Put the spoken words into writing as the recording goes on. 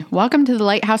Welcome to the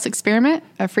Lighthouse Experiment,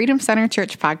 a Freedom Center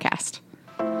Church podcast.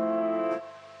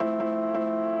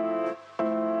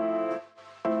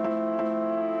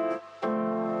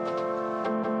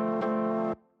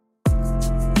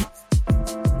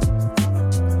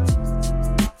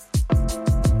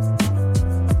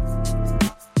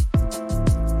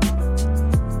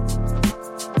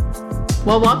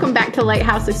 Well, welcome back to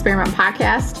Lighthouse Experiment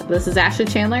podcast. This is Ashley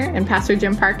Chandler and Pastor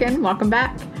Jim Parkin. Welcome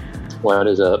back. What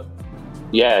is up?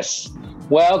 Yes.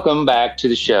 Welcome back to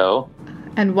the show.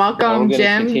 And welcome,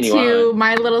 Jim, to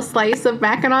my little slice of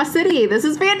Mackinac City. This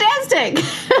is fantastic.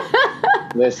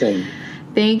 Listen.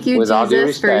 Thank you,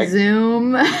 Jesus, for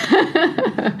Zoom.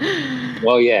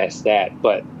 Well, yes, that,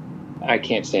 but I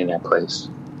can't stay in that place.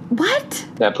 What?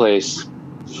 That place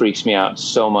freaks me out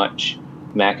so much.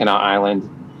 Mackinac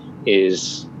Island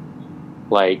is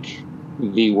like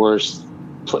the worst.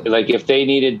 Like if they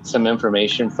needed some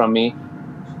information from me,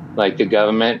 like the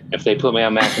government, if they put me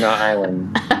on Mackinac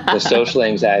Island, the social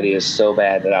anxiety is so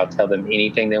bad that I'll tell them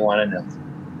anything they want to know.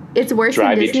 It's worse than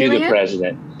Disneyland? Drive you to the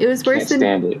president. It was worse than...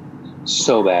 Can't stand it.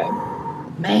 So bad.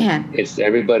 Man. It's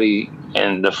everybody,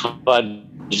 and the flood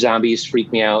zombies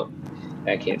freak me out.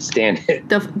 I can't stand it.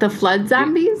 The flood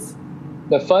zombies?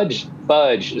 The fudge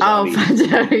zombies. Oh,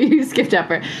 fudge. You skipped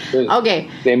over.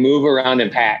 Okay. They move around in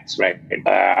packs, right? And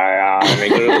they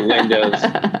go to the windows,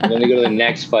 and then they go to the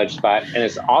next fudge spot, and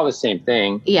it's all the same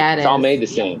thing. Yeah, it's all made the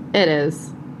same. It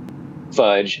is.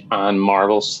 Fudge on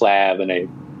marble slab, and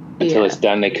until it's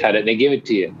done, they cut it and they give it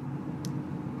to you.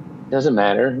 Doesn't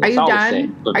matter. Are you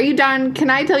done? Are you done? Can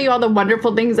I tell you all the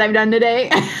wonderful things I've done today?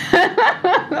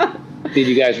 Did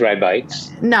you guys ride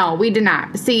bikes? No, we did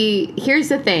not. See, here's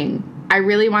the thing. I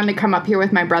really wanted to come up here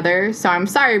with my brother, so I'm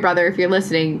sorry, brother, if you're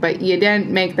listening, but you didn't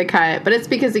make the cut. But it's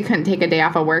because he couldn't take a day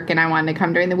off of work, and I wanted to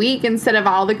come during the week instead of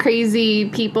all the crazy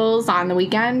peoples on the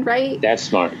weekend, right? That's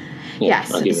smart. Yeah,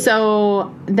 yes.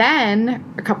 So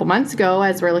then, a couple months ago,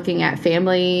 as we're looking at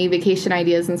family vacation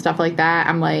ideas and stuff like that,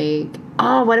 I'm like,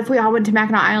 oh, what if we all went to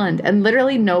Mackinac Island? And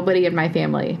literally nobody in my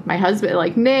family, my husband,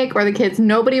 like Nick or the kids,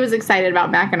 nobody was excited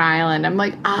about Mackinac Island. I'm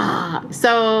like,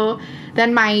 So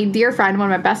then my dear friend,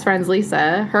 one of my best friends,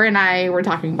 Lisa, her and I were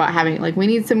talking about having, like, we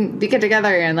need to get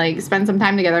together and, like, spend some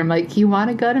time together. I'm like, you want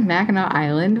to go to Mackinac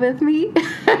Island with me?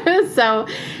 So,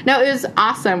 no, it was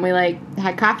awesome. We, like,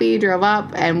 had coffee, drove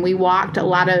up, and we walked a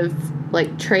lot of,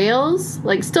 like, trails,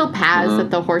 like, still paths that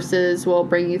the horses will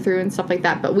bring you through and stuff like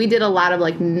that. But we did a lot of,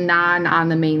 like, on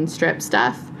the main strip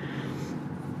stuff.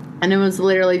 And it was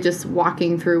literally just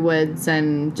walking through woods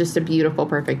and just a beautiful,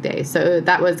 perfect day. So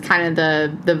that was kind of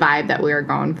the vibe that we were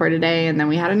going for today. And then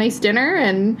we had a nice dinner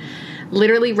and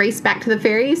literally raced back to the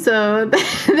ferry so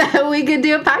that we could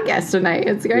do a podcast tonight.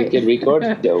 It's great. We could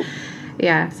record. Dope.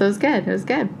 Yeah, so it was good. It was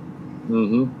good.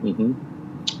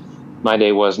 My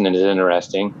day wasn't as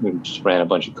interesting. We just ran a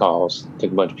bunch of calls,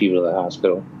 took a bunch of people to the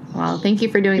hospital. Well, thank you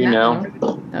for doing that.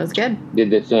 That was good. Did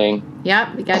the thing.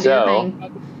 Yep, you got to do the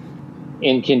thing.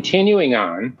 In continuing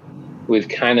on with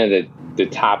kind of the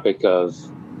topic of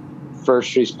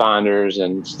first responders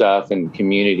and stuff and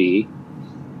community,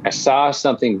 I saw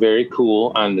something very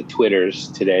cool on the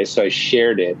Twitters today, so I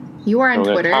shared it. You are on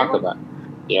Twitter? Talk about it.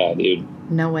 Yeah,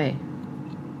 dude. No way.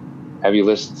 Have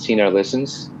you seen our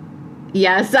listens?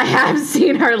 Yes, I have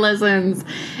seen our listens,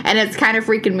 and it's kind of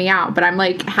freaking me out, but I'm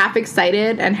like half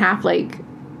excited and half like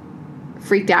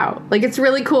freaked out. Like, it's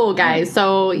really cool, guys.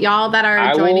 So y'all that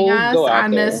are joining us on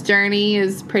this journey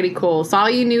is pretty cool. So all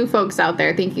you new folks out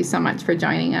there, thank you so much for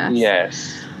joining us.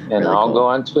 Yes. And really I'll go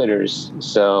on Twitters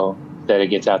so that it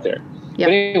gets out there. Yep.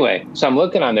 But anyway, so I'm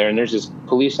looking on there, and there's this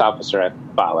police officer I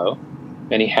follow,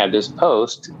 and he had this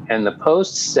post, and the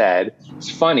post said, it's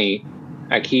funny,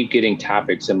 I keep getting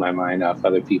topics in my mind off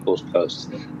other people's posts,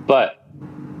 but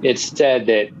it said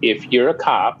that if you're a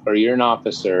cop or you're an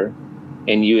officer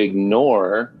and you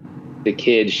ignore the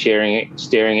kids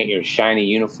staring at your shiny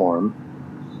uniform,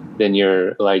 then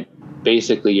you're like,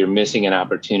 basically you're missing an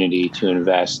opportunity to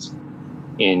invest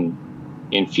in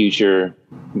future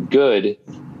good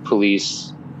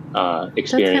police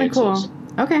experiences. That's kind of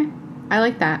cool. Okay. I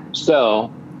like that. So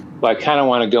what I kind of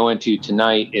want to go into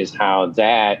tonight is how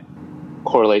that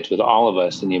correlates with all of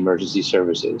us in the emergency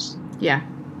services. Yeah.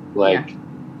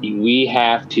 We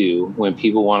have to, when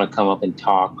people want to come up and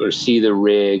talk or see the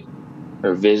rig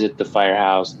or visit the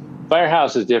firehouse.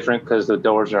 Firehouse is different because the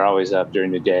doors are always up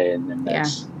during the day, and then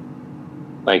that's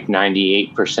like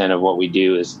 98% of what we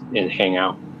do is hang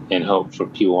out and hope for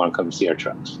people want to come see our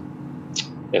trucks,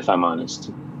 if I'm honest.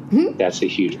 that's a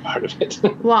huge part of it.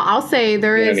 Well, I'll say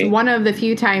there is one of the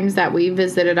few times that we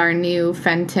visited our new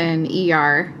Fenton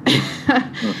ER.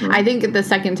 I think the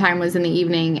second time was in the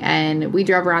evening, and we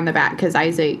drove around the back because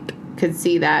Isaac could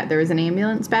see that there was an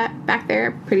ambulance back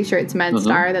there. Pretty sure it's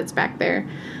MedStar that's back there.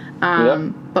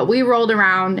 But we rolled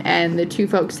around, and the two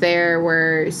folks there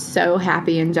were so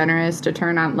happy and generous to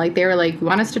turn on. Like, they were like, "You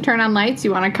want us to turn on lights?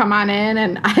 You want to come on in?"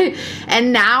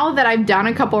 And now that I've done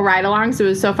a couple ride-alongs, it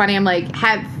was so funny. I'm like,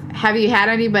 have you had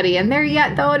anybody in there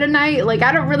yet, though, tonight? Like,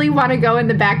 I don't really want to go in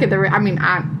the back of the room.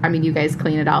 I mean, you guys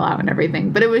clean it all out and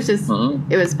everything, but it was just,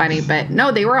 it was funny. But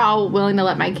no, they were all willing to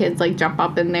let my kids, like, jump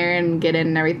up in there and get in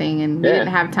and everything, and we didn't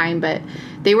have time, but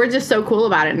they were just so cool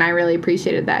about it, and I really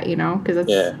appreciated that, you know, because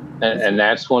it's... And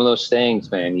that's one of those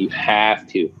things, man, you have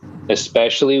to,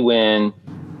 especially when,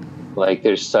 like,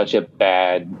 there's such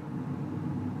bad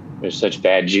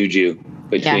juju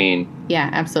between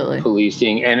absolutely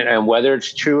policing and whether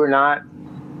it's true or not.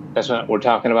 That's what we're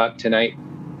talking about tonight.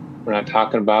 We're not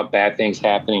talking about bad things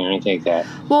happening or anything like that.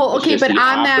 Well, okay, but on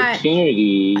that thought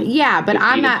community.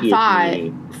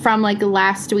 From like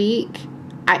last week,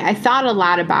 I thought a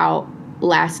lot about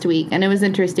last week, and it was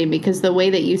interesting because the way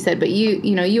that you said, but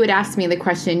you know, you had asked me the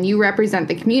question, you represent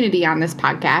the community on this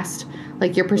podcast,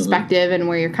 like your perspective and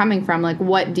where you're coming from, like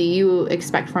what do you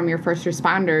expect from your first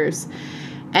responders?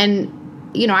 And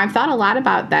you know, I've thought a lot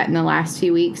about that in the last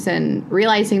few weeks, and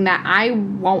realizing that I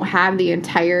won't have the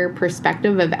entire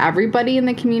perspective of everybody in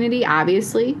the community,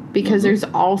 obviously, because there's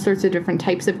all sorts of different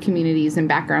types of communities and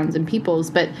backgrounds and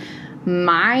peoples, but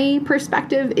my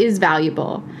perspective is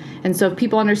valuable. And so if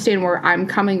people understand where I'm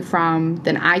coming from,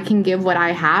 then I can give what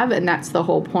I have, and that's the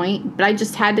whole point. But I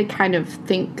just had to kind of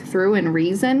think through and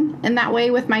reason in that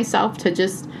way with myself, to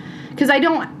just, because I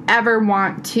don't ever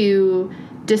want to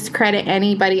discredit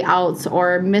anybody else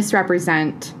or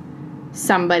misrepresent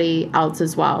somebody else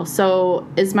as well. So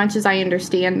as much as I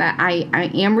understand that I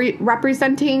am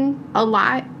representing a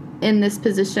lot in this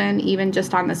position, even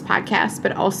just on this podcast,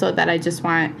 but also that I just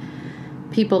want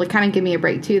people to kind of give me a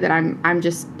break too, that I'm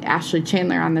just Ashley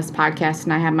Chandler on this podcast,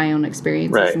 and I have my own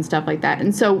experiences and stuff like that.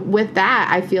 And so with that,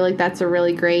 I feel like that's a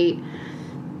really great,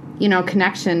 you know,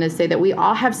 connection to say that we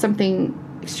all have something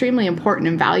extremely important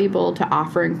and valuable to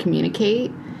offer and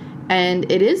communicate.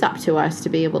 And it is up to us to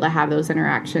be able to have those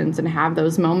interactions and have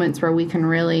those moments where we can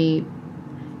really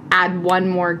add one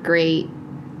more great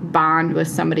bond with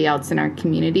somebody else in our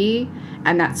community.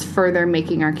 And that's further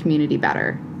making our community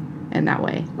better in that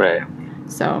way. Right.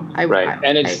 So I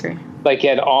agree. Like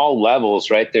at all levels,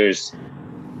 right? There's,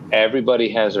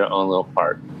 everybody has their own little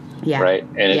part. Yeah. Right.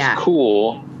 And it's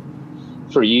cool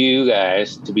for you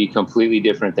guys to be completely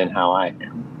different than how I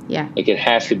am. Yeah. Like it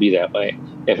has to be that way.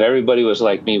 If everybody was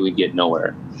like me, we'd get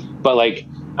nowhere. But like,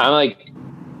 I'm like,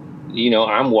 you know,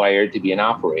 I'm wired to be an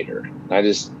operator. I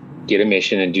just get a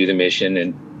mission and do the mission.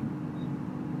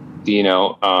 And, you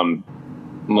know,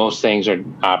 most things are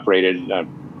operated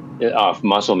off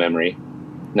muscle memory,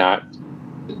 not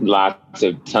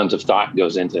tons of thought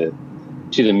goes into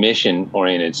the mission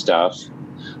oriented stuff.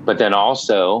 But then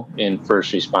also in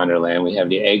first responder land, we have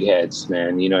the eggheads,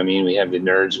 man. You know what I mean? We have the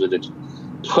nerds with the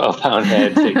 12-pound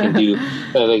heads that can do,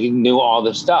 they can do all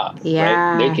the stuff.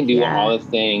 Yeah. Right? They can do all the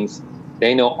things.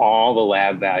 They know all the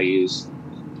lab values.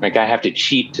 Like I have to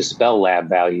cheat to spell lab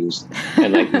values,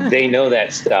 and like they know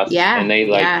that stuff. Yeah. And they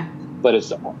like,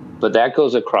 but that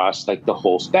goes across like the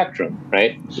whole spectrum,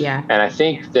 right? Yeah. And I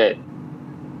think that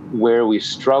where we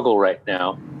struggle right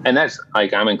now, and that's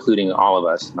like, I'm including all of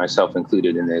us, myself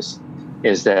included in this,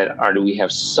 is that we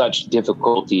have such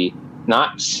difficulty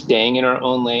not staying in our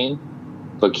own lane,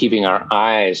 but keeping our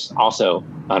eyes also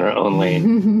on our own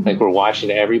lane. Like we're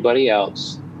watching everybody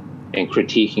else and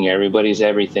critiquing everybody's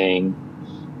everything.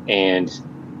 And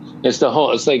it's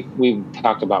like we've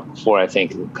talked about before, I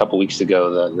think a couple weeks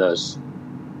ago, those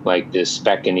like this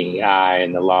speck in the eye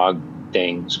and the log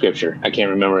thing, scripture. I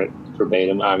can't remember it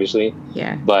verbatim, obviously.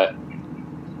 Yeah. But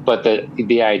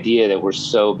the idea that we're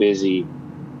so busy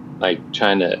like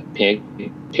trying to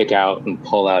pick out and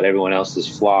pull out everyone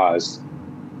else's flaws,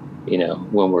 you know,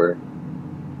 when we're,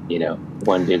 you know,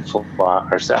 one big flaw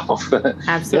ourselves. Absolutely. You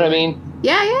know what I mean?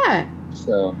 Yeah.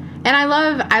 So. And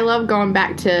I love going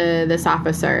back to this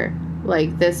officer,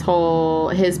 like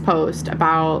his post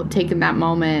about taking that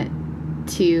moment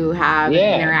to have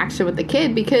an interaction with the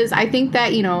kid, because I think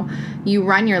that, you know, you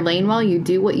run your lane well, you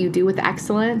do what you do with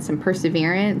excellence and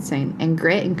perseverance and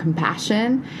grit and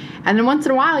compassion. And then once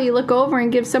in a while you look over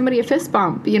and give somebody a fist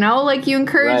bump, you know, like you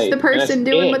encourage the person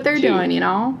doing what they're doing, you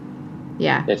know?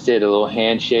 Yeah. That's it. A little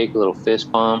handshake, a little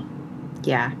fist bump.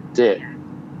 Yeah. That's it.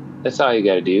 That's all you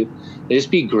got to do. And just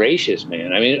be gracious,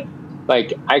 man. I mean,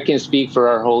 like, I can speak for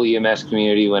our whole EMS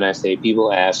community when I say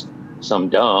people ask some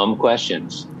dumb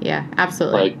questions. Yeah,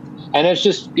 absolutely. Like, and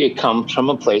it comes from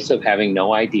a place of having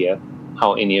no idea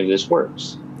how any of this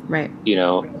works. Right. You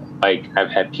know, like,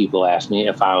 I've had people ask me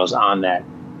if I was on that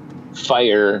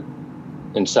fire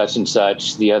and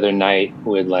such the other night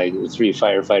with like 3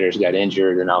 firefighters got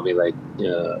injured, and I'll be like,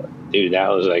 dude, that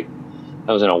was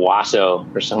in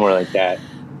Owasso or somewhere like that.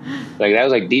 Like, that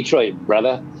was like Detroit,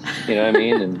 brother. You know what I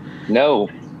mean? And no.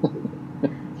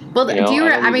 Well, do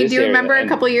you remember a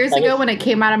couple years ago when it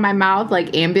came out of my mouth,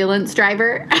 like, ambulance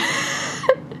driver?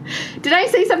 Did I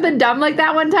say something dumb like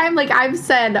that one time? Like, I've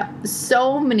said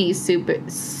so many super,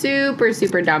 super,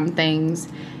 super dumb things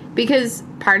because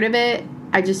part of it,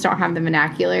 I just don't have the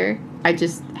vernacular. I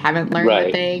just haven't learned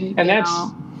the thing. And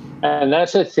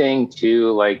that's a thing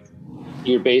too. Like,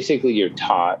 you're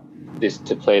taught this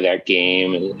to play that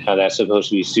game and how that's supposed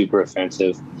to be super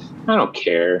offensive. I don't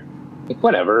care. Like,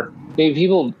 whatever.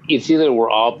 People, it's either we're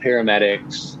all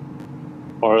paramedics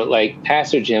or, like,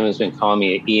 Pastor Jim has been calling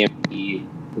me an EMT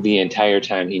the entire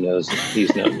time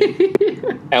he's known me.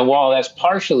 And while that's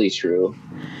partially true,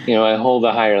 I hold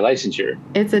a higher licensure.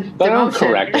 It's a but demotion. I don't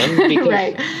correct him because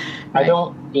right. I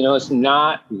don't, it's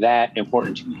not that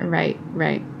important to me.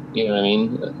 Right. You know what I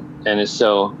mean? And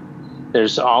so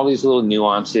there's all these little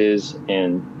nuances,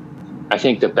 and I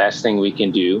think the best thing we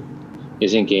can do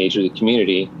is engage with the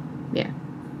community. Yeah.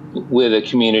 With a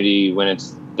community when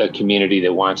it's the community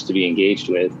that wants to be engaged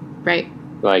with. Right.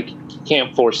 Like, you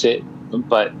can't force it,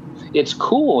 but it's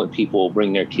cool when people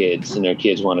bring their kids and their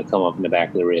kids want to come up in the back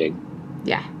of the rig.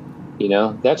 Yeah.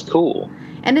 That's cool.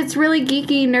 And it's really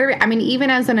geeky, nerdy. I mean, even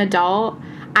as an adult,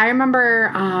 I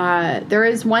remember there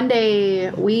was one day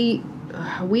we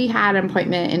had an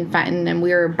appointment in Fenton, and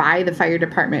we were by the fire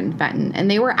department in Fenton, and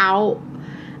they were out,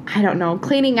 I don't know,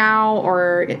 cleaning out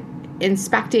or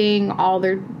inspecting all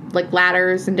their, like,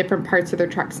 ladders and different parts of their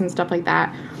trucks and stuff like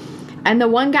that. And the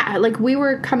one guy, like, we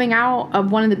were coming out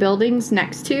of one of the buildings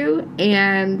next to,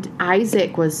 and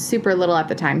Isaac was super little at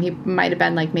the time. He might have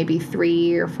been, like, maybe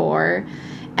 3 or 4.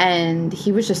 And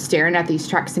he was just staring at these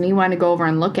trucks, and he wanted to go over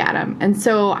and look at them. And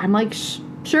so I'm like,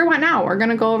 sure, what now? We're going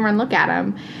to go over and look at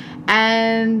them.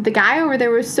 And the guy over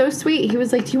there was so sweet. He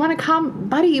was like, do you want to come,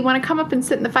 buddy? You want to come up and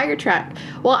sit in the fire truck?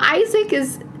 Well, Isaac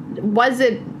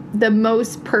wasn't the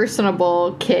most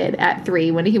personable kid at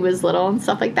 3 when he was little and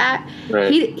stuff like that. Right.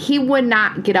 He would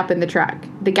not get up in the truck.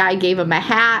 The guy gave him a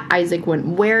hat. Isaac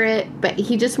wouldn't wear it, but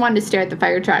he just wanted to stare at the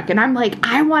fire truck. And I'm like,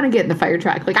 I want to get in the fire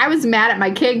truck. Like, I was mad at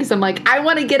my kid because I'm like, I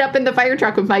want to get up in the fire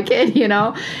truck with my kid,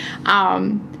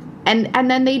 And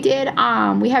then they did,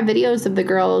 we have videos of the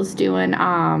girls doing,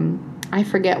 I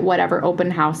forget whatever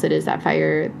open house it is that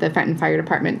the Fenton Fire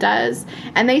Department does.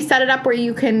 And they set it up where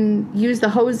you can use the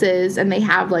hoses, and they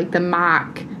have, like, the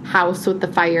mock house with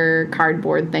the fire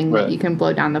cardboard thing that you can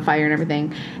blow down the fire and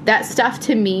everything. That stuff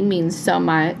to me means so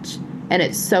much, and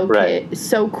it's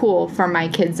so cool for my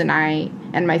kids and I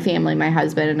and my family, my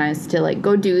husband and us, to, like,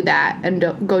 go do that and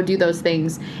go do those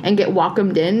things and get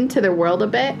welcomed into their world a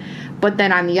bit. But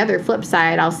then on the other flip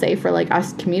side, I'll say for, like,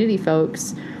 us community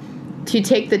folks, to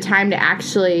take the time to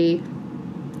actually,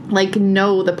 like,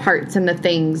 know the parts and the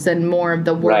things and more of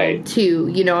the world too,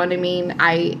 you know what I mean?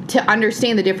 To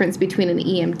understand the difference between an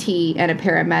EMT and a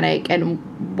paramedic and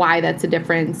why that's a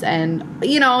difference, and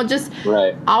just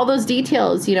all those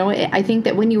details. I think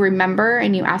that when you remember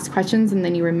and you ask questions, and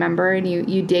then you remember and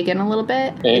you dig in a little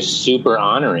bit, and it's super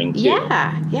honoring too.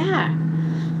 Yeah. You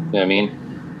know what I mean?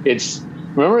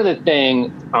 Remember the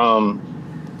thing,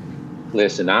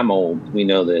 listen, I'm old. We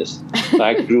know this.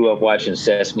 I grew up watching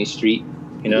Sesame Street,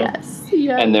 Yes.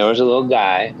 And there was a little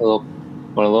guy, one of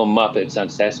the little Muppets on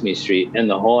Sesame Street, and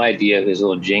the whole idea of his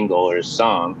little jingle or his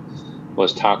song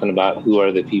was talking about who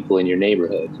are the people in your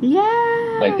neighborhood.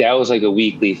 Yeah. Like, that was like a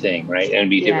weekly thing, right? And it'd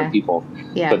be different people.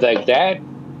 Yeah. But like that,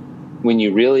 when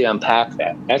you really unpack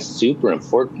that, that's super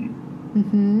important.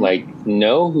 Mm-hmm. Like,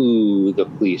 know who the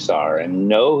police are, and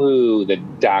know who the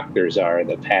doctors are,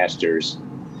 the pastors,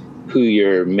 who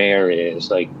your mayor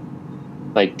is.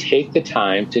 Like take the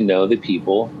time to know the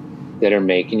people that are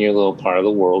making your little part of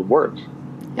the world work.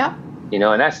 Yep. And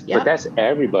but that's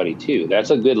everybody too. That's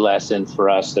a good lesson for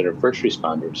us that are first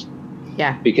responders.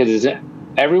 Yeah. Because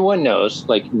everyone knows,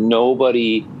 like,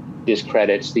 nobody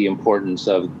discredits the importance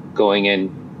of going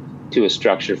in to a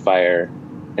structure fire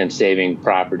and saving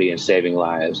property and saving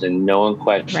lives, and no one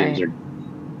questions or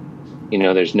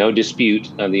there's no dispute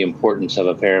on the importance of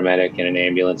a paramedic and an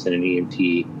ambulance and an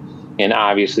EMT. And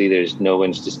obviously there's no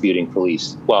one's disputing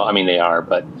police. Well, I mean, they are,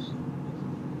 but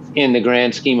in the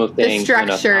grand scheme of things, the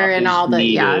structure and all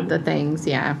the things,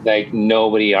 like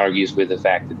nobody argues with the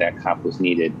fact that cop was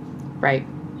needed, right?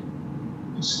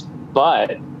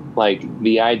 But like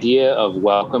the idea of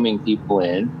welcoming people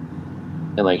in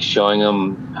and like showing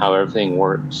them how everything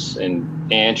works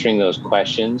and answering those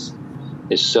questions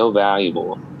is so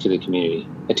valuable to the community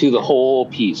and to the whole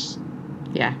piece.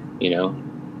 Yeah,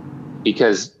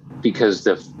 because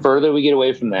the further we get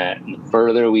away from that, and the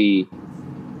further we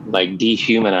like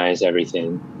dehumanize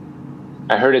everything.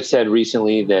 I heard it said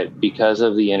recently that because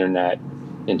of the internet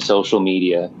and social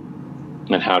media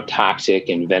and how toxic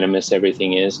and venomous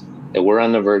everything is, that we're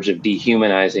on the verge of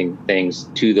dehumanizing things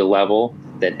to the level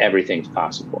that everything's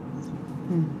possible.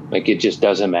 Like it just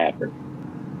doesn't matter.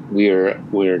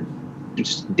 We're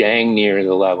just dang near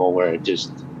the level where it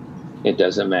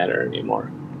doesn't matter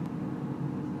anymore.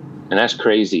 And that's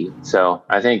crazy. So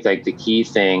I think like the key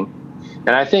thing,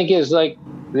 and I think is like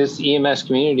this EMS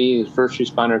community, first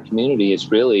responder community,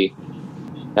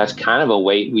 that's kind of a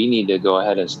weight we need to go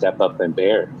ahead and step up and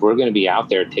bear. If we're going to be out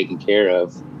there taking care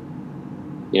of,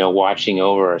 watching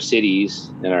over our cities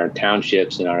and our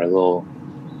townships and our little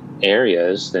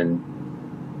areas, then,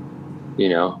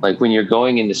 like when you're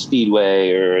going in the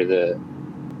Speedway or the,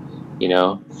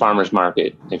 farmer's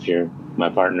market, if you're my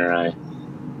partner and I,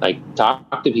 like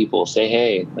talk to people, say,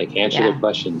 hey, like answer their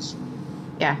questions.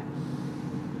 Yeah.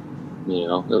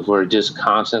 If we're just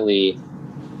constantly,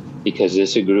 because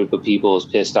this a group of people is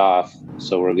pissed off,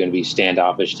 so we're going to be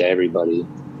standoffish to everybody,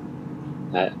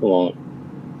 that won't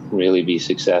really be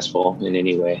successful in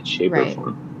any way, shape, or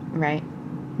form. Right.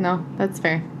 No, that's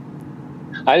fair.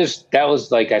 I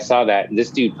saw that this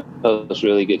dude posts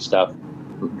really good stuff,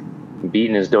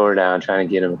 beating his door down, trying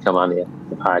to get him to come on the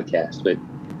podcast, but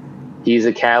he's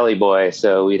a Cali boy,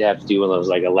 so we'd have to do one of those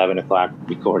like 11 o'clock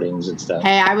recordings and stuff.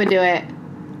 Hey, I would do it.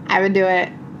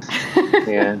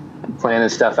 Yeah, planning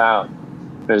stuff out.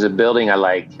 There's a building I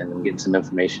like, and I'm getting some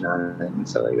information on it and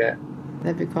stuff like that.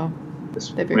 That'd be cool.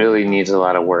 This really needs a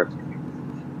lot of work,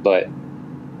 but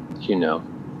who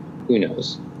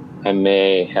knows? I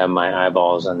may have my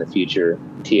eyeballs on the future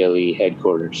TLE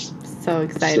headquarters. So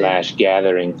exciting. /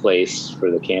 gathering place for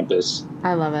the campus.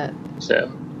 I love it. So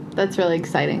that's really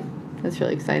exciting.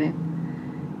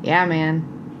 Yeah, man.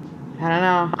 I don't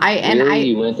know.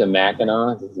 You went to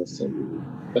Mackinac?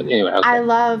 But anyway,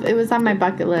 okay. It was on my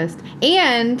bucket list.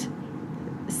 And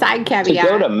side caveat.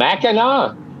 To go to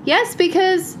Mackinac? Yes,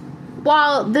 because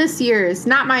this year's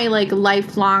not my like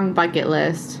lifelong bucket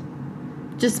list.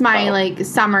 Just my like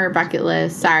summer bucket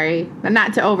list. Sorry.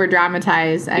 Not to over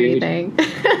dramatize anything.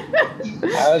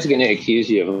 I was gonna accuse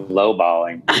you of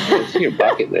lowballing. It's your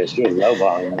bucket list. You're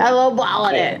lowballing. I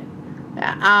lowballing it.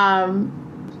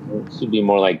 It should be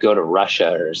more like go to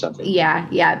Russia or something.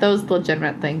 Yeah, those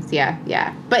legitimate things.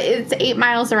 Yeah. But it's 8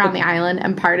 miles around the island,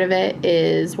 and part of it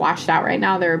is washed out right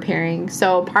now. They're repairing.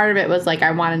 So part of it was like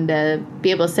I wanted to be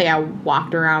able to say I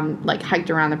walked around, like hiked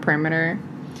around the perimeter.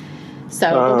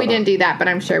 So we didn't do that, but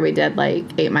I'm sure we did like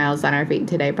 8 miles on our feet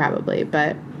today probably.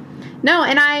 But no,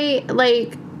 and I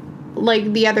like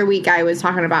the other week I was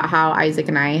talking about how Isaac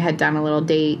and I had done a little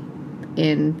date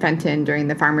in Fenton during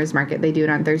the farmers market. They do it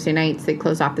on Thursday nights. They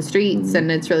close off the streets,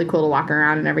 and it's really cool to walk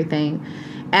around and everything.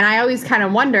 And I always kind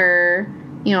of wonder,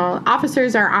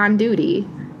 officers are on duty,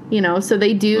 so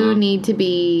they do need to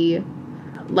be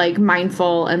like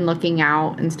mindful and looking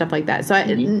out and stuff like that. So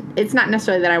it's not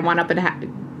necessarily that I want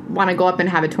to go up and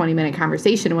have a 20-minute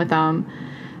conversation with them,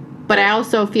 but I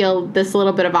also feel this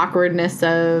little bit of awkwardness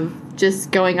of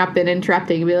just going up and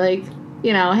interrupting and be like,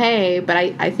 hey, but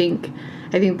I think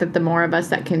that the more of us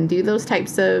that can do those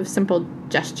types of simple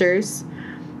gestures,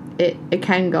 it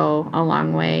can go a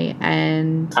long way.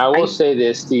 And I will say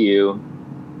this to you,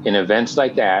 in events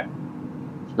like that,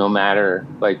 no matter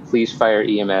like police, fire,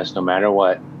 EMS, no matter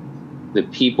what, the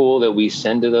people that we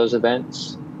send to those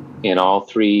events in all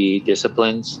 3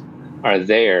 disciplines are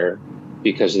there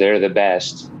because they're the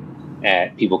best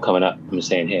at people coming up and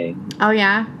saying, hey. Oh,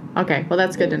 yeah? Okay. Well,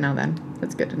 that's good to know then.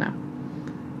 That's good to know.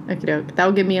 Okey-doke.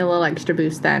 That'll give me a little extra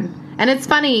boost then. And it's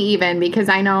funny even because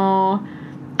I know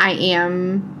I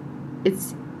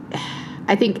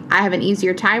think I have an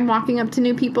easier time walking up to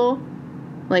new people.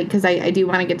 Like, because I do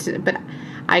want to get to, but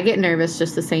I get nervous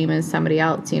just the same as somebody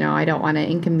else. I don't want to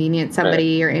inconvenience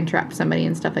somebody or interrupt somebody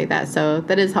and stuff like that. So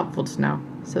that is helpful to know.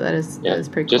 So that is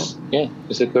pretty cool. Just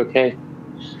a okay.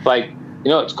 Like,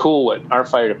 it's cool what our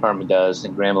fire department does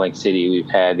in Grand Blanc City. We've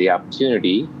had the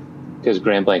opportunity because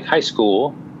Grand Blanc High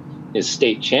School is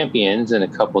state champions in a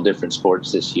couple different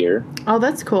sports this year. Oh,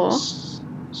 that's cool.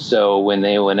 So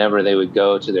whenever they would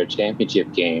go to their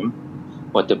championship game,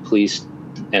 what the police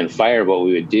and fire, what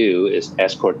we would do is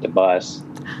escort the bus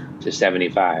to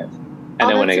 75. And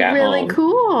then when I got really home,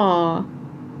 cool.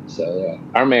 So yeah,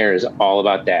 our mayor is all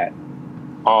about that,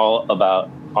 all about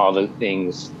all the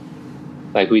things.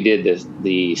 Like we did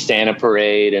the Santa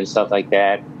parade and stuff like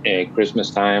that at Christmas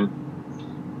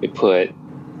time. We put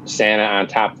Santa on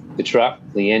top of the truck,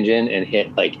 the engine, and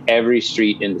hit like every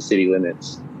street in the city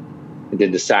limits. We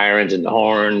did the sirens and the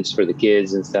horns for the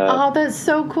kids and stuff. Oh, that's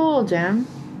so cool, Jim.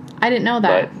 I didn't know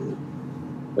that.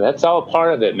 But that's all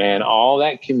part of it, man. All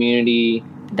that community.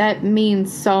 That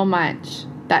means so much.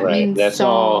 That means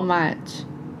so much.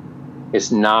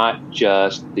 It's not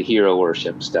just the hero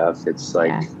worship stuff. It's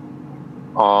like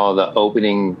all the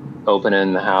opening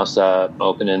the house up,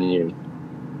 opening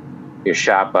your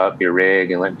shop up, your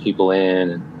rig, and letting people in.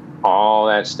 And all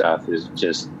that stuff is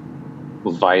just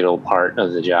a vital part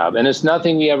of the job. And it's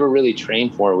nothing we ever really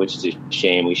train for, which is a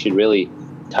shame. We should really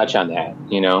touch on that,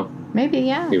 Maybe,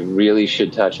 yeah. We really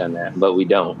should touch on that, but we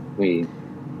don't.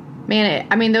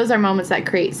 Man, those are moments that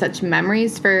create such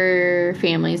memories for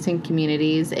families and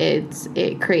communities.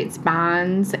 It creates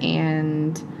bonds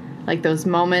and like those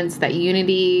moments, that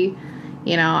unity.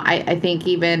 I think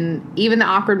even the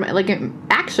awkward, like it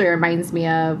actually reminds me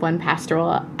of when Pastor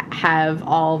will have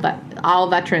all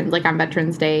veterans, like on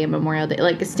Veterans Day and Memorial Day,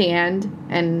 like stand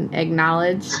and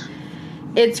acknowledge.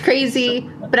 It's crazy,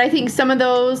 but I think some of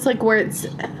those, like where it's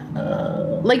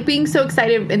like being so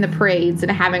excited in the parades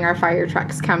and having our fire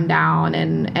trucks come down,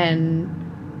 and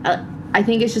I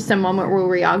think it's just a moment where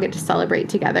we all get to celebrate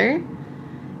together.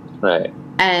 Right.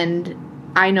 And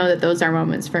I know that those are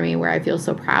moments for me where I feel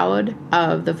so proud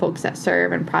of the folks that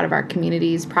serve and proud of our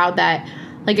communities, proud that,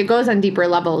 like, it goes on deeper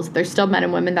levels. There's still men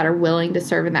and women that are willing to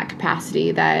serve in that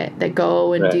capacity, that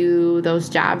go and do those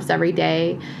jobs every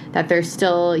day, that there's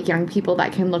still young people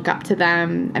that can look up to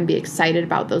them and be excited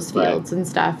about those fields and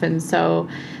stuff. And so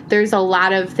there's a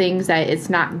lot of things that it's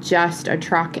not just a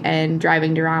truck and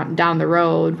driving down the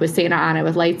road with Santa on it,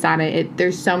 with lights on it.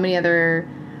 There's so many other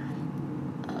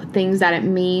things that it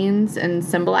means and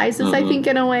symbolizes, I think,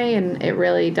 in a way, and it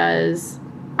really does.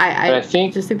 I just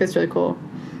think that's really cool.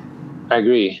 I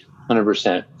agree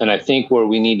 100%. And I think where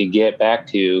we need to get back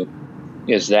to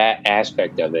is that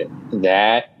aspect of it,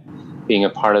 that being a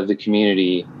part of the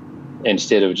community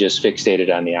instead of just fixated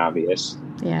on the obvious.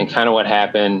 Yeah. And kind of what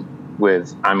happened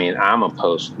with, I'm a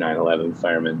post 9/11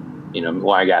 fireman,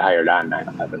 I got hired on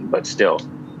 9/11, but still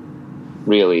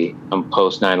really I'm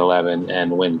post 9/11.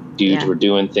 And when dudes were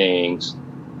doing things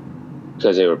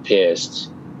because they were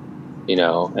pissed,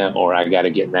 or I got to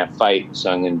get in that fight, so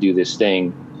I'm going to do this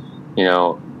thing.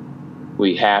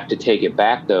 We have to take it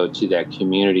back, though, to that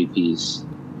community piece,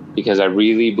 because I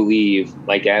really believe,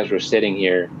 like, as we're sitting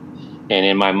here, and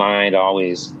in my mind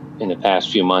always in the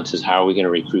past few months is, how are we going to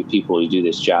recruit people to do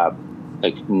this job?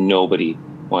 Like, nobody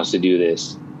wants to do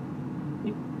this.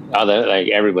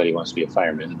 Everybody wants to be a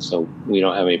fireman, so we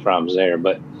don't have any problems there.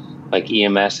 But like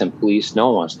EMS and police, no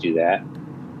one wants to do that.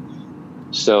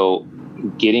 So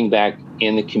getting back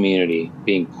in the community,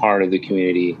 being part of the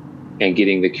community, and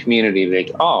getting the community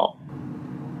like, oh,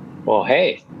 well,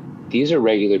 hey, these are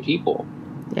regular people.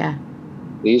 Yeah.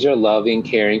 These are loving,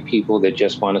 caring people that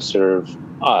just want to serve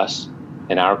us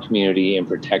and our community and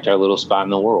protect our little spot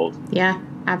in the world. Yeah,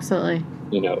 absolutely.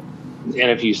 And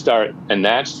if you start, and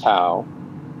that's how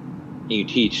you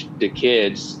teach the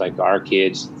kids, like our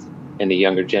kids and the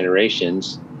younger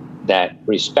generations, that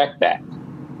respect that.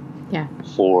 Yeah.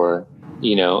 For,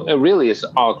 it really is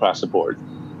all across the board.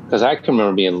 Because I can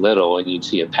remember being little and you'd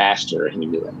see a pastor and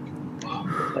you'd be like,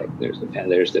 oh, like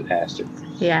there's the pastor.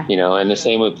 Yeah. And the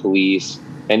same with police,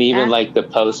 and even like the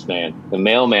postman, the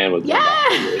mailman would come.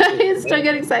 Yeah. He'd still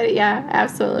get excited. Yeah,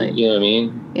 absolutely. You know what I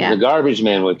mean? Yeah. The garbage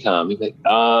man would come. He'd be like,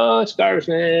 oh, it's garbage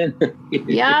man.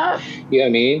 Yeah. You know what I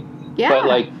mean? Yeah. But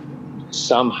like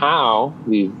somehow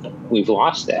we've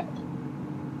lost that.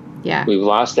 Yeah. We've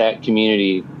lost that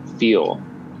community feel.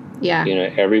 Yeah.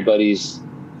 Everybody's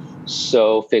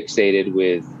so fixated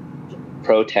with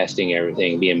protesting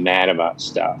everything, being mad about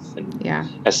stuff. And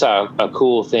I saw a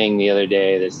cool thing the other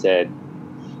day that said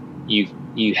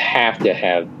you have to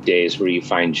have days where you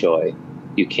find joy.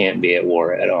 You can't be at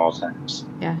war at all times.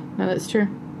 Yeah, no, that's true.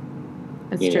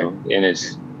 That's true.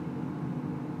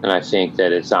 And I think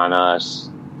that it's on us.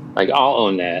 Like, I'll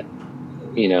own that,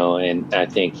 and I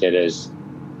think that as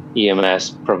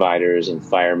EMS providers and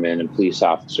firemen and police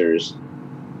officers,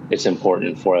 it's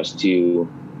important for us to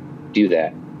do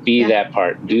that, do that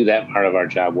part of our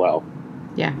job well.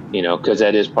 Yeah. Because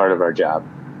that is part of our job.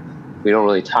 We don't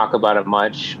really talk about it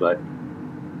much, but,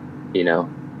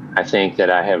 I think that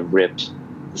I have ripped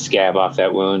the scab off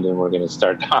that wound, and we're going to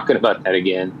start talking about that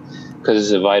again. because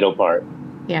it's a vital part.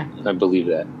 Yeah. I believe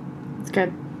that. It's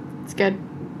good. It's good.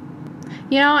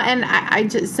 You know, and I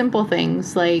just simple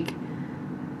things like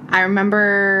I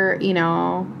remember, you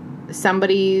know,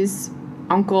 somebody's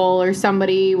uncle or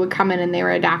somebody would come in and they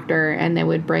were a doctor and they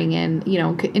would bring in, you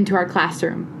know, into our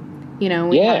classroom. You know,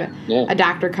 we have a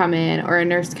doctor come in or a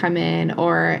nurse come in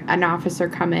or an officer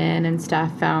come in and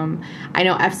stuff. I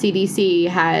know FCDC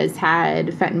has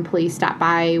had Fenton Police stop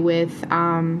by with,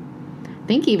 I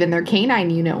think even their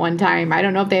canine unit one time. I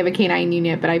don't know if they have a canine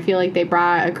unit, but I feel like they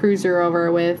brought a cruiser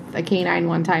over with a canine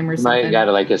one time or something. Might have got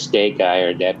like a state guy or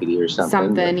a deputy or something.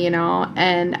 Something, you know,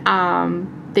 and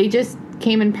they just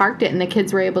came and parked it and the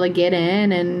kids were able to get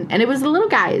in and it was the little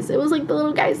guys. It was like the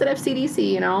little guys at FCDC,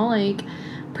 you know, like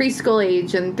preschool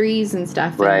age and 3s and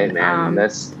stuff. Right, and, man.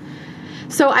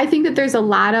 So I think that there's a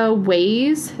lot of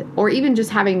ways, or even just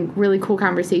having really cool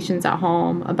conversations at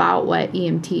home about what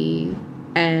EMT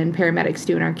and paramedics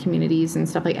do in our communities and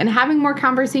stuff like, and having more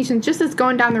conversations just as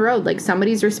going down the road, like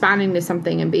somebody's responding to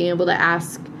something and being able to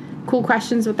ask cool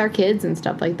questions with our kids and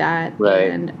stuff like that.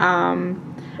 Right. And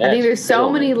I think there's so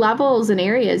many levels and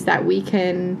areas that we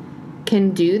can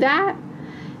do that.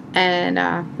 And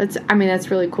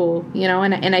that's really cool, you know,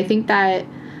 and I think that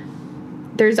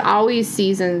there's always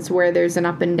seasons where there's an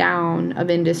up and down of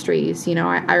industries. You know,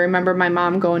 I remember my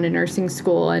mom going to nursing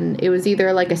school and it was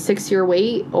either like a 6-year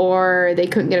wait or they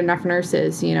couldn't get enough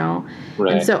nurses, you know.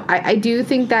 Right. And so I do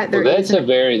think that they're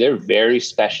very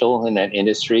special in that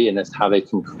industry, and that's how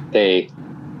it's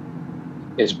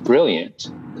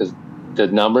brilliant because the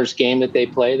numbers game that they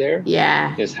play there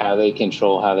is how they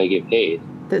control how they get paid.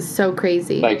 That's so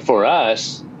crazy. Like for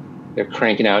us, they're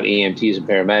cranking out EMTs and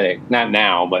paramedics. Not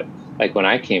now, but like when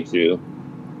I came through,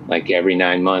 like every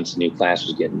 9 months, a new class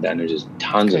was getting done. There's just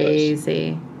tons of us.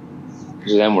 Crazy.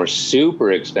 So then we're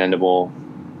super expendable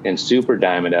and super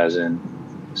dime a dozen.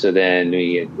 So then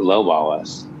we get lowball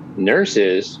us.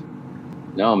 Nurses,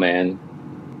 no, man.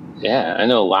 Yeah, I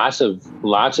know lots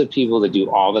of people that do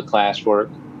all the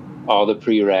classwork, all the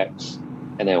prereqs,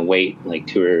 and then wait like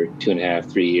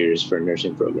 2.5, 3 years for a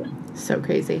nursing program. So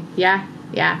crazy. Yeah.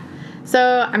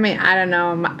 So, I mean, I don't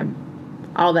know.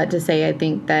 All that to say, I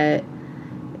think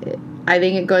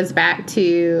it goes back to,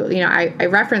 you know, I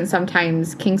reference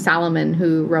sometimes King Solomon,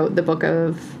 who wrote the book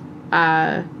of,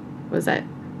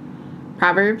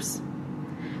 Proverbs?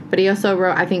 But he also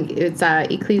wrote, I think it's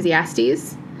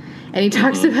Ecclesiastes. And he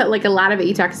talks about, like, a lot of it,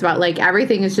 he talks about, like,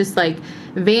 everything is just, like,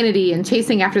 vanity and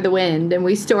chasing after the wind. And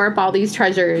we store up all these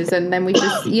treasures and then we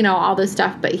just, you know, all this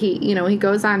stuff. But he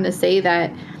goes on to say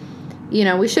that, you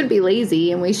know, we shouldn't be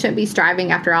lazy and we shouldn't be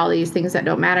striving after all these things that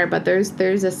don't matter. But there's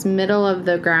this middle of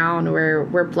the ground where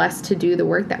we're blessed to do the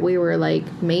work that we were, like,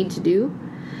 made to do.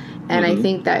 And I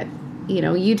think that, you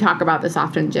know, you talk about this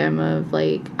often, Jim, of,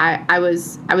 like, I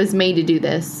was made to do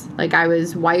this. Like, I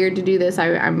was wired to do this.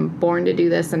 I'm born to do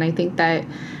this. And I think that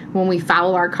when we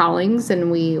follow our callings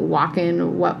and we walk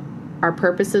in what our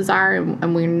purposes are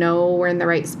and we know we're in the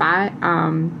right spot,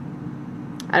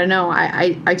 I don't know.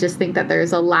 I just think that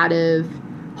there's a lot of,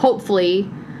 hopefully,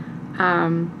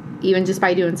 even just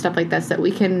by doing stuff like this, that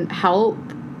we can help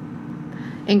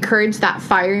encourage that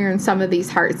fire in some of these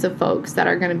hearts of folks that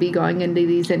are going to be going into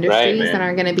these industries and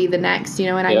are going to be the next, you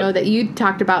know. And I know that you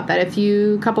talked about that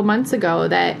a couple months ago,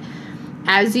 that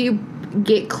as you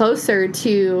get closer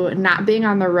to not being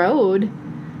on the road,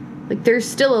 like, there's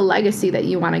still a legacy that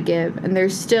you want to give, and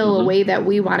there's still a way that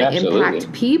we want to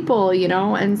impact people, you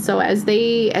know. And so I don't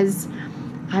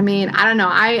know,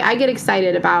 I get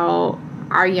excited about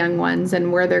our young ones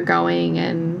and where they're going,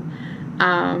 and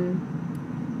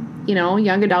you know,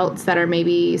 young adults that are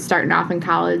maybe starting off in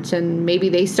college and maybe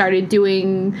they started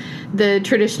doing the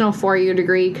traditional 4-year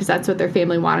degree because that's what their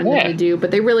family wanted them to do, but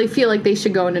they really feel like they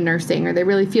should go into nursing, or they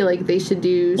really feel like they should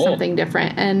do something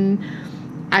different. And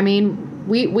I mean,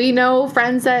 we know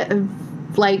friends that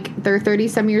like they're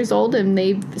 30-some years old and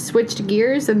they've switched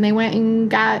gears and they went and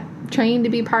got trained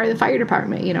to be part of the fire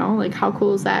department, you know. Like, how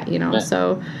cool is that, you know?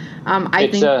 So I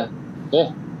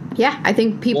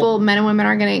think people, men and women,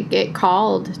 are going to get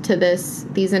called to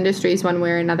these industries one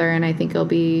way or another, and I think they'll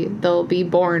be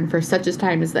born for such a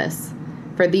time as this,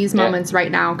 for these moments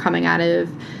right now, coming out of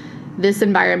this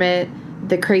environment,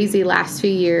 the crazy last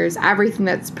few years, everything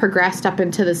that's progressed up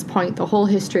into this point, the whole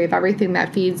history of everything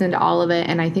that feeds into all of it.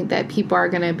 And I think that people are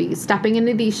going to be stepping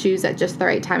into these shoes at just the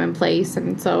right time and place.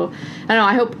 And so, I don't know,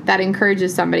 I hope that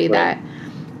encourages somebody that,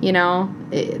 you know,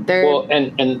 they're... Well,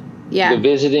 and the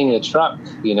visiting the truck,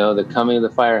 you know, the coming to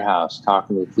the firehouse,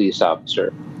 talking to the police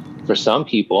officer. For some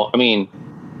people, I mean,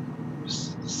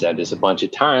 said this a bunch of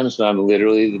times, but I'm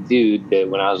literally the dude that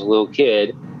when I was a little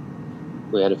kid,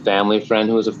 we had a family friend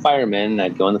who was a fireman, and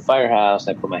I'd go in the firehouse,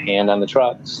 I'd put my hand on the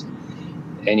trucks,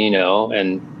 and,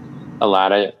 and a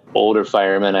lot of older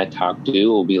firemen I talk to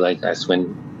will be like, that's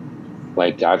when,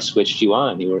 like, God switched you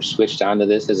on. You were switched onto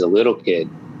this as a little kid.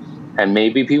 And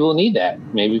maybe people need that.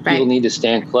 Maybe people need to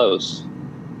stand close.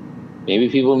 Maybe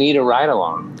people need a ride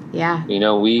along. Yeah.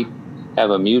 We have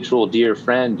a mutual dear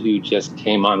friend who just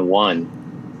came on one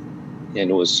and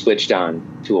was switched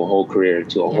on to a whole career,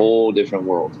 to a whole different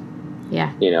world.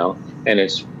 Yeah. And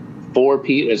it's for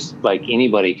people. It's like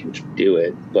anybody can do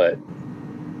it, but,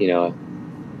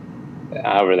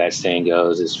 however that saying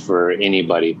goes, is for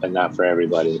anybody, but not for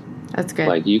everybody. That's good.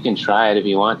 Like, you can try it if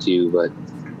you want to,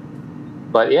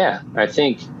 but yeah, I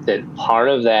think that part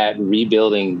of that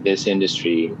rebuilding this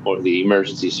industry, or the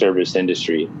emergency service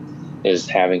industry, is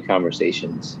having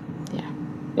conversations. Yeah.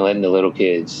 And letting the little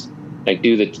kids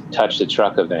do the touch the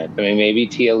truck event. I mean, maybe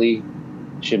TLE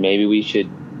we should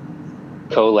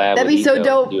collab. That'd be so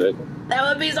dope. Do it. That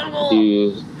would be so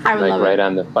cool. I would love it.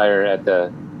 On the fire at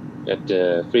the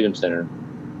Freedom Center.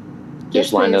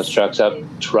 Just line those trucks up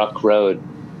Truck Road.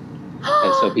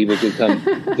 And so people could come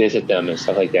visit them and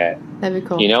stuff like that. That'd be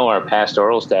cool. Our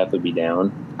pastoral staff would be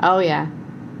down. Oh, yeah.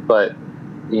 But,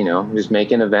 just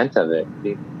make an event of it.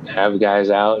 Have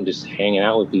guys out and just hanging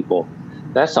out with people.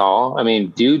 That's all. I mean,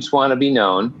 dudes want to be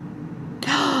known.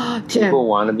 People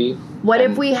want to be. What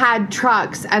if we had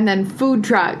trucks and then food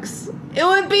trucks? It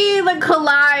would be the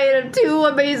collide of two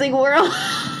amazing worlds.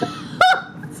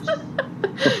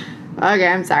 Okay,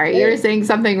 I'm sorry. You were saying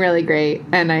something really great,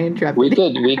 and I interrupted. We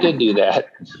could do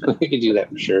that. We could do that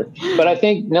for sure. But I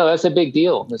think that's a big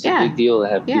deal. It's a big deal to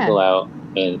have people out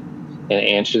and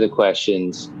answer the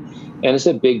questions, and it's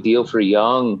a big deal for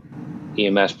young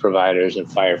EMS providers and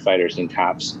firefighters and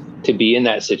cops to be in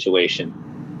that situation,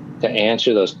 to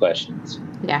answer those questions.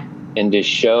 Yeah. And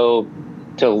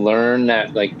to learn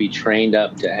that, be trained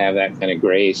up to have that kind of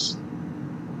grace.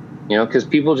 Because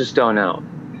people just don't know,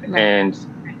 right.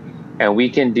 And we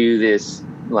can do this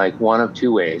one of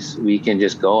two ways. We can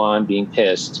just go on being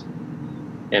pissed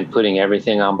and putting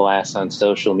everything on blast on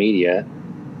social media,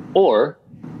 or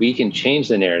we can change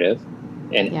the narrative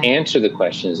and answer the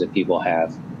questions that people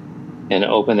have and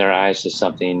open their eyes to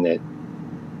something that,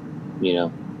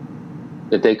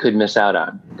 that they could miss out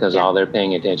on, because all they're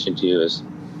paying attention to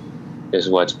is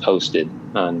what's posted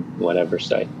on whatever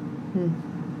site.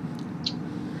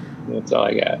 That's all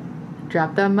I got.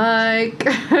 Drop the mic.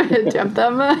 Drop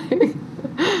the mic.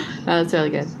 No, that's really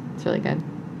good. It's really good.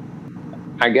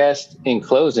 I guess in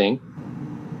closing,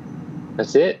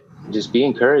 that's it. Just be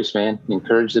encouraged, man.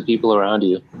 Encourage the people around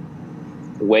you.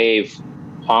 Wave,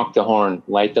 honk the horn,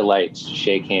 light the lights,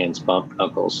 shake hands, bump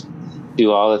knuckles,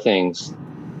 do all the things.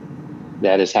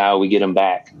 That is how we get them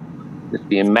back. Just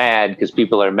being mad because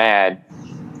people are mad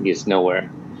gets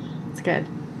nowhere. It's good.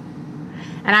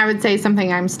 And I would say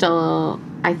something I'm still,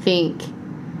 I think,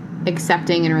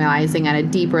 accepting and realizing at a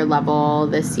deeper level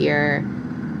this year.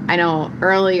 I know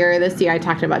earlier this year I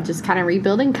talked about just kind of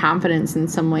rebuilding confidence in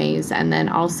some ways, and then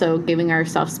also giving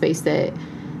ourselves space that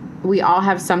we all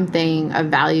have something of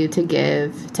value to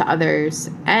give to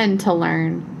others and to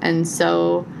learn. And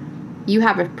so you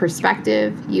have a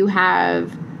perspective, you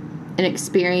have an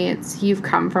experience, you've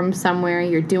come from somewhere,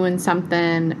 you're doing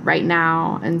something right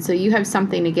now, and so you have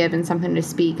something to give and something to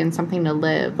speak and something to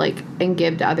live, and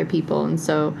give to other people. And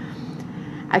so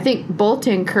I think both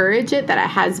to encourage it, that it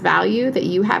has value, that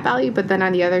you have value, but then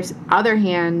on the other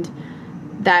hand,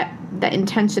 that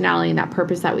intentionality and that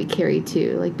purpose that we carry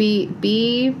too.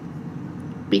 Be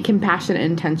compassionate,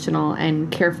 intentional, and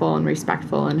careful and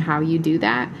respectful in how you do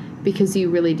that, because you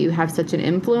really do have such an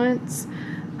influence.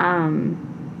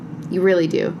 You really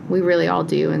do. We really all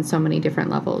do in so many different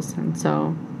levels. And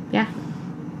so, yeah.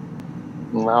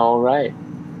 All right.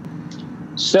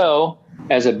 So,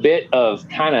 as a bit of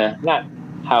kind of, not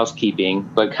housekeeping,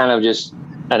 but kind of just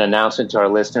an announcement to our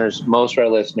listeners, most of our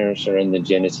listeners are in the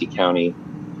Genesee County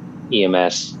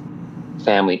EMS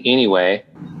family anyway.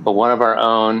 But one of our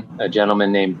own, a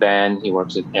gentleman named Ben, he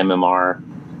works at MMR,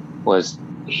 was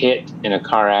hit in a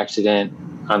car accident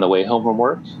on the way home from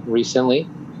work recently.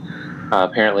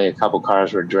 Apparently a couple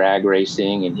cars were drag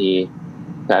racing and he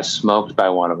got smoked by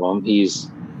one of them.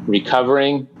 He's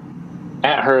recovering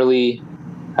at Hurley.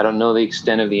 I don't know the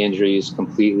extent of the injuries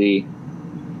completely,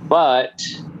 but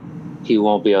he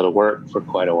won't be able to work for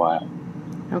quite a while.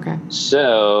 Okay.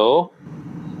 So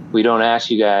we don't ask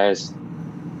you guys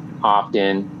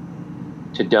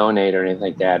often to donate or anything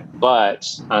like that, but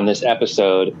on this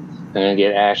episode, I'm going to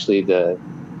get Ashley the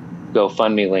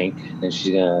GoFundMe link, and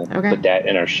she's going to put that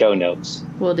in our show notes.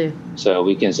 Will do. So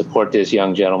we can support this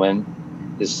young gentleman,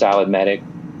 this solid medic,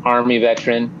 Army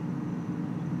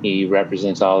veteran. He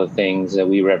represents all the things that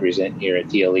we represent here at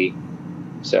TLE.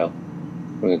 So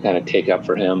we're going to kind of take up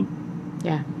for him.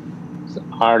 Yeah. So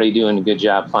already doing a good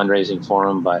job fundraising for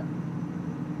him, but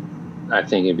I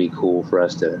think it'd be cool for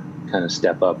us to kind of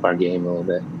step up our game a little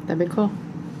bit. That'd be cool.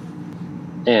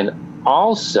 And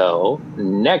also,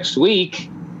 next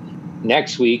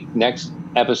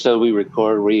episode we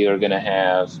record, we are going to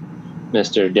have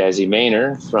Mr. Desi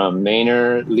Maynor from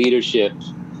Maynor Leadership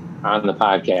on the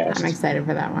podcast. I'm excited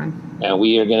for that one. And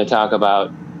we are going to talk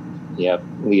about,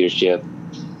 leadership.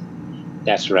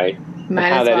 That's right.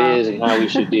 How that is and how we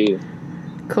should do.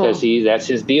 Cool. Because that's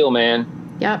his deal, man.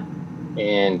 Yep.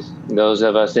 And those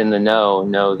of us in the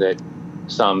know that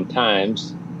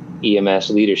sometimes EMS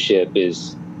leadership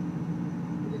is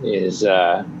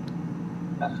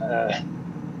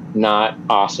not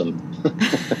awesome.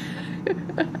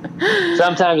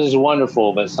 Sometimes it's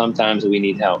wonderful, but sometimes we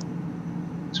need help.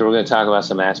 So we're going to talk about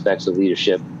some aspects of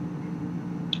leadership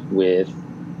with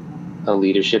a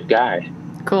leadership guy.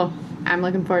 Cool. I'm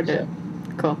looking forward to it.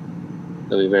 Cool.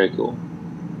 It'll be very cool.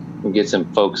 We'll get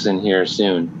some folks in here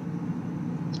soon.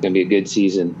 It's going to be a good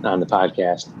season on the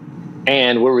podcast.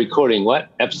 And we're recording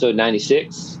episode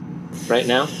 96 right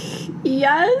now?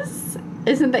 Yes.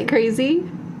 Isn't that crazy?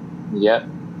 Yep.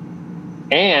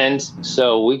 And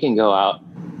so we can go out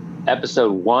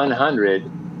episode 100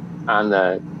 on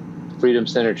the Freedom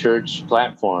Center Church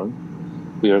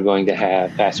platform. We are going to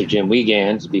have Pastor Jim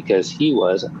Wiegand because he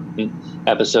was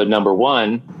episode number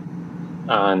 1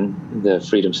 on the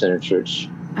Freedom Center Church.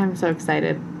 I'm so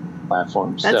excited.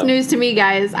 Platform. That's news to me,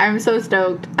 guys. I'm so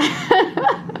stoked.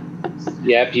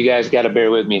 Yep, you guys got to bear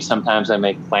with me. Sometimes I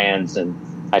make plans and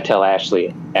I tell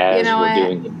Ashley as we're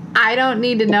doing it. I don't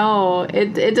need to know.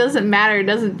 It doesn't matter. It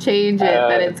doesn't change it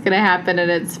that it's going to happen and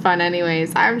it's fun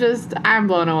anyways. I'm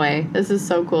blown away. This is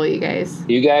so cool, you guys.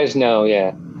 You guys know,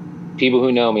 yeah. People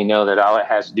who know me know that all it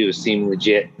has to do is seem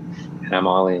legit and I'm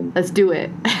all in. Let's do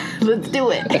it. Let's do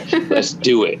it. Let's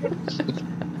do it.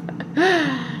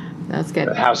 That's good.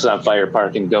 The house is on fire,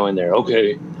 park and go in there.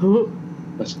 Okay.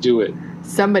 Let's do it.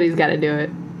 Somebody's got to do it.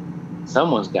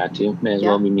 Someone's got to. May as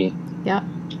well be me. Yep.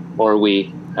 Or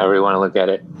we, however you want to look at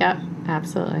it. Yep,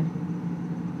 absolutely.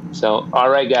 So, all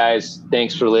right, guys.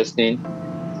 Thanks for listening.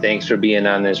 Thanks for being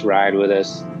on this ride with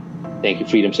us. Thank you,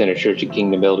 Freedom Center Church and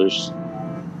Kingdom Builders,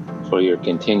 for your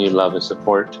continued love and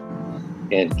support.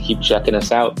 And keep checking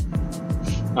us out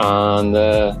on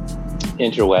the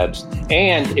interwebs.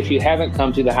 And if you haven't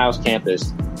come to the house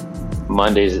campus,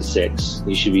 Mondays at 6,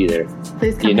 you should be there.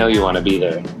 Please come. You know you want to be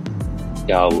there.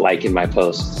 Y'all liking my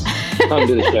posts. Come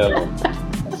to the show.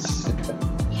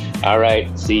 All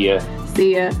right. See ya.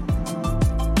 See ya.